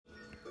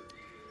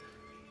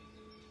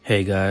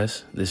Hey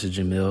guys, this is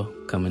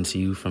Jamil coming to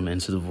you from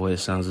Into the Void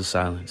Sounds of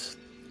Silence.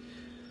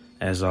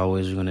 As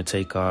always, we're going to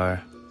take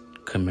our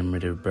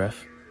commemorative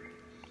breath.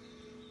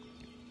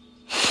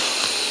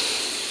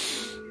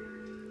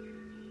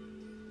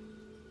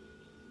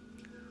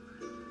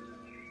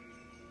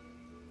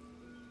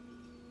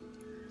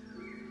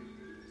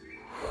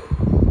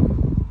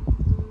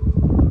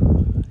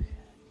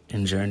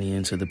 And journey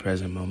into the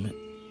present moment.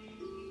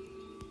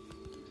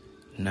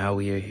 Now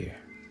we are here.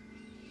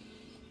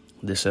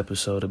 This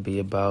episode will be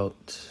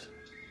about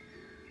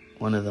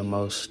one of the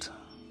most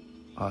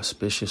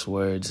auspicious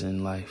words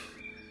in life,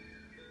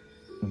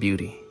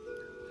 beauty.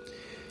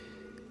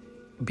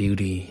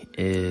 Beauty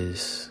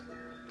is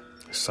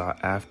sought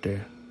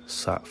after,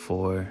 sought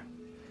for,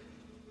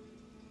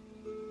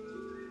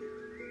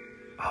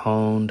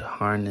 honed,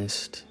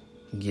 harnessed,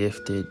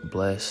 gifted,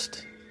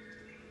 blessed,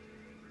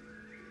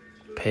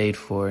 paid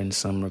for in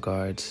some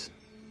regards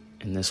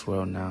in this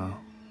world now.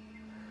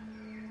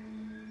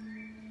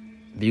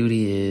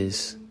 Beauty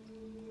is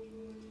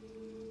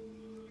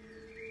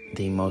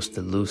the most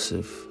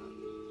elusive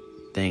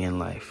thing in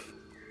life.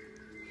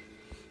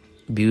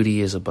 Beauty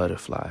is a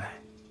butterfly.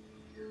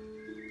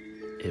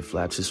 It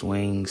flaps its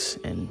wings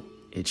and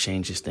it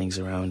changes things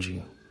around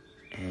you.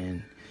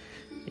 And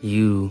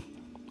you,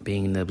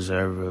 being the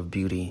observer of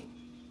beauty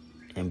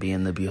and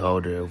being the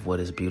beholder of what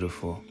is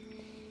beautiful,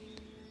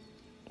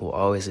 will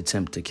always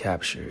attempt to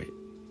capture it.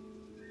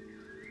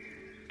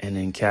 And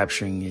in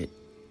capturing it,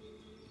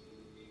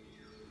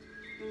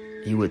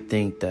 you would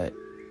think that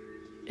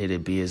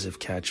it'd be as if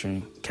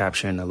capturing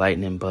a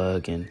lightning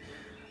bug and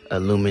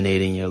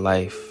illuminating your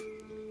life.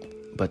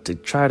 But to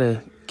try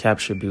to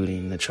capture beauty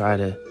and to try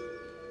to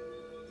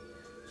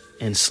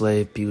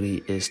enslave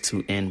beauty is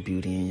to end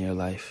beauty in your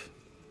life.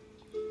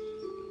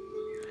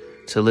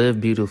 To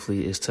live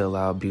beautifully is to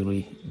allow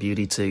beauty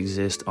to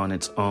exist on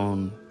its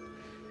own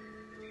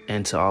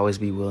and to always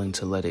be willing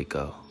to let it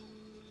go.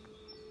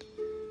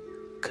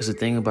 Because the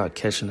thing about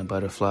catching a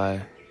butterfly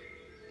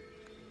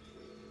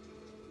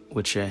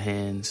with your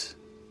hands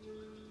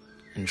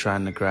and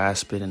trying to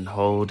grasp it and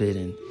hold it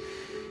and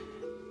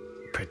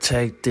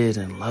protect it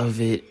and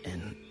love it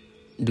and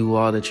do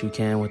all that you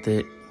can with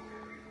it,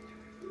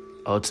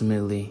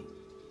 ultimately,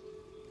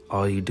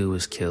 all you do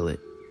is kill it.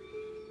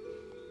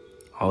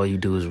 All you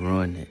do is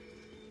ruin it.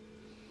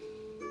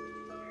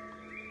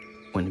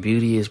 When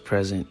beauty is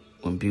present,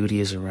 when beauty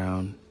is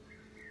around,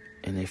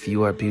 and if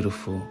you are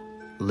beautiful,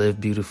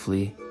 live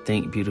beautifully,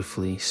 think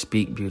beautifully,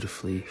 speak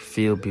beautifully,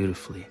 feel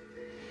beautifully,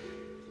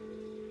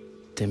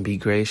 then be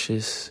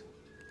gracious,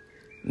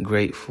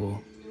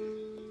 grateful,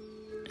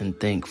 and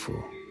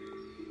thankful,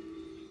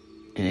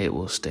 and it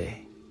will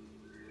stay.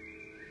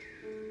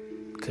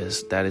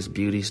 Because that is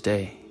beauty's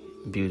day,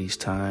 beauty's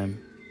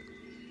time,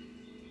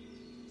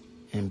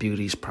 and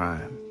beauty's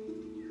prime.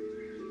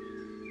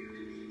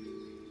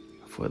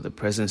 For the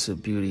presence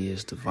of beauty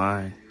is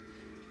divine,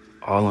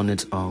 all on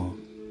its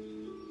own.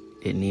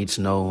 It needs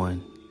no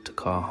one to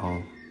call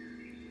home.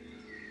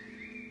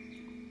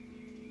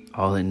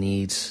 All it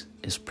needs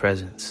is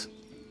presence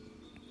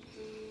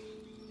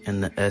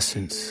and the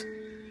essence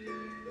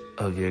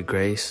of your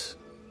grace,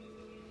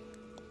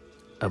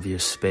 of your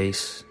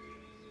space,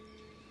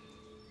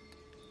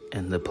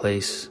 and the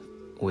place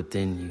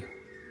within you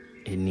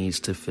it needs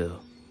to fill.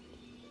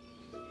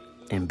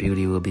 And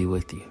beauty will be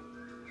with you.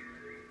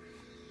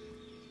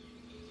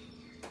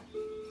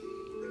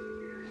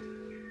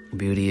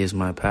 Beauty is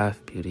my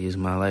path, beauty is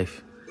my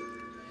life.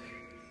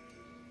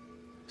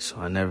 So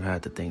I never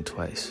had to think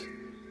twice.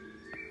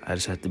 I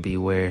just have to be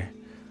aware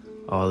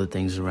of all the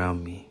things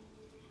around me.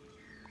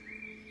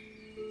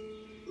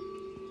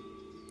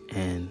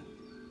 And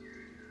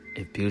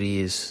if beauty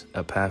is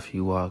a path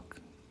you walk,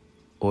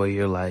 or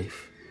your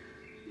life,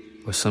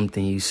 or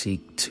something you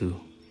seek to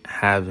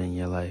have in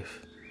your life,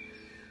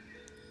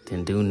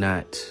 then do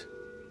not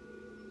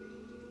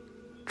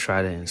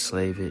try to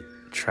enslave it,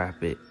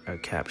 trap it, or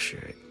capture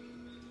it.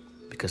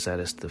 Because that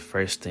is the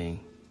first thing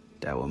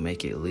that will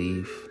make it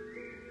leave,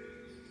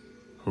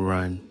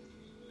 run,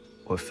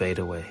 or fade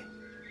away.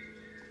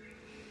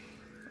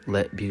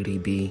 Let beauty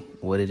be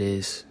what it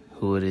is,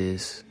 who it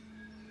is,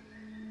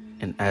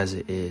 and as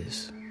it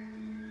is.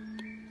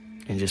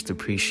 And just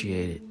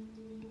appreciate it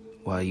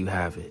while you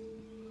have it.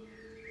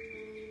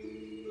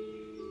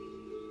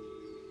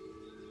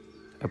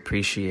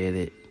 Appreciate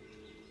it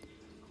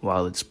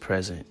while it's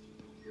present.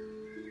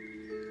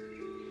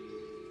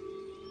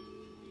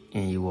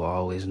 And you will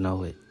always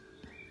know it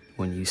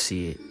when you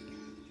see it,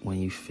 when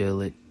you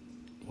feel it,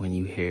 when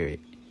you hear it.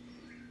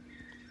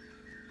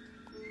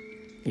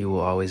 You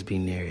will always be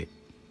near it.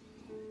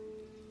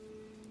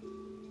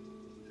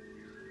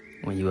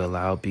 When you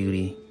allow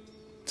beauty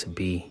to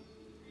be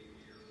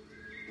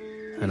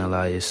and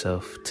allow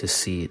yourself to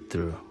see it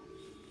through,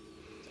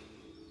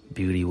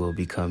 beauty will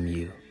become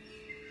you.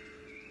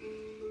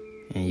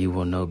 And you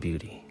will know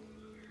beauty.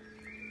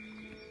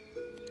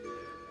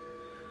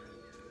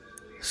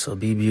 So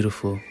be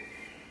beautiful,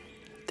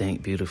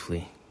 think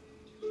beautifully,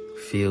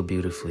 feel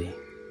beautifully,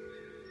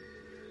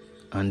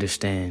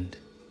 understand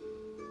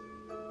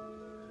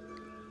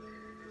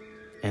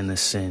and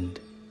ascend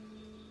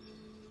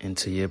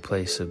into your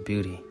place of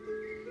beauty,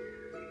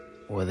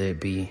 whether it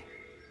be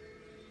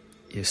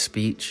your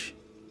speech,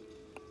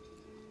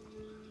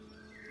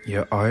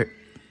 your art,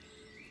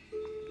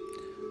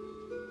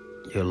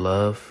 your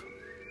love,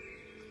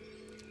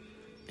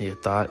 your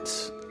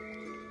thoughts,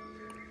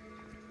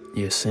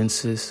 your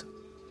senses,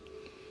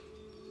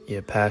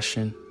 your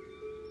passion,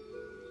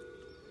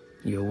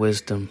 your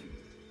wisdom,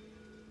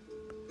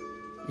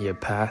 your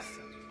path,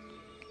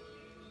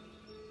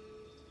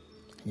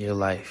 your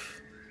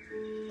life.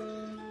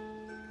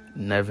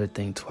 Never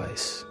think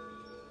twice,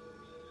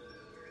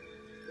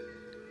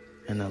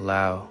 and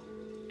allow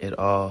it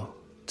all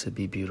to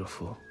be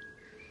beautiful,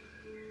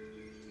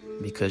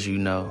 because you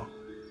know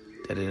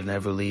that it'll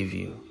never leave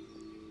you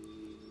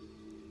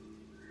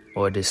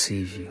or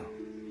deceive you,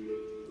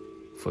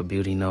 for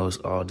beauty knows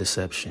all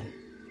deception,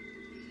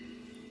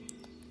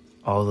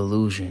 all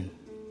illusion,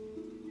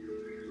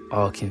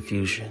 all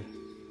confusion,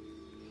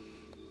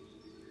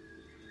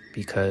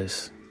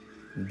 because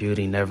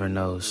beauty never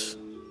knows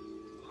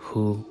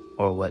who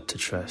or what to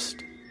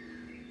trust.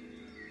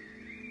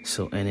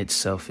 So in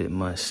itself it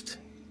must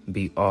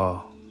be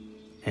all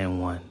and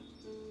one.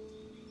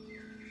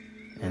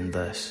 And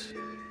thus,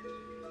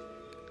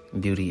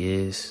 beauty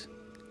is,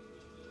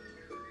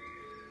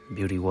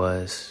 beauty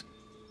was,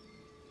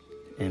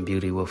 and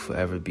beauty will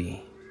forever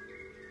be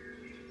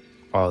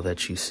all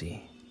that you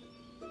see.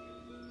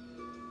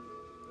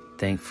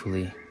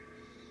 Thankfully,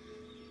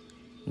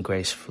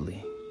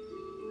 gracefully.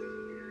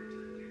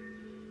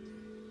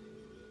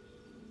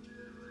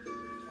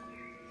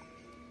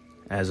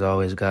 As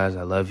always, guys,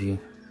 I love you.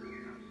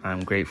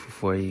 I'm grateful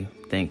for you,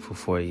 thankful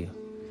for you.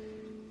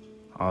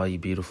 All you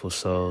beautiful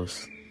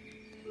souls,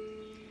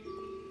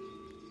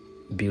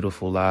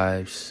 beautiful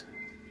lives,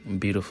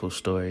 beautiful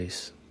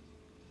stories,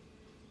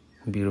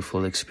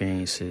 beautiful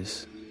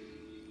experiences.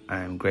 I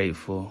am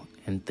grateful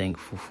and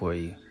thankful for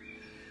you,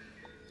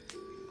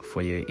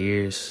 for your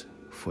ears,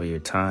 for your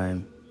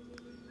time,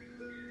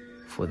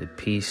 for the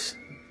peace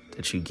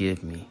that you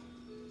give me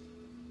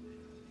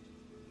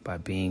by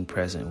being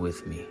present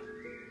with me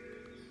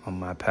on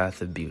my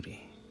path of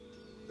beauty.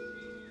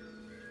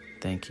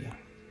 Thank you.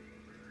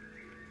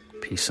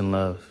 Peace and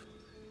love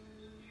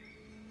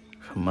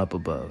from up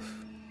above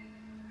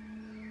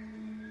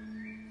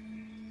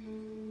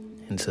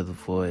into the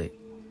void.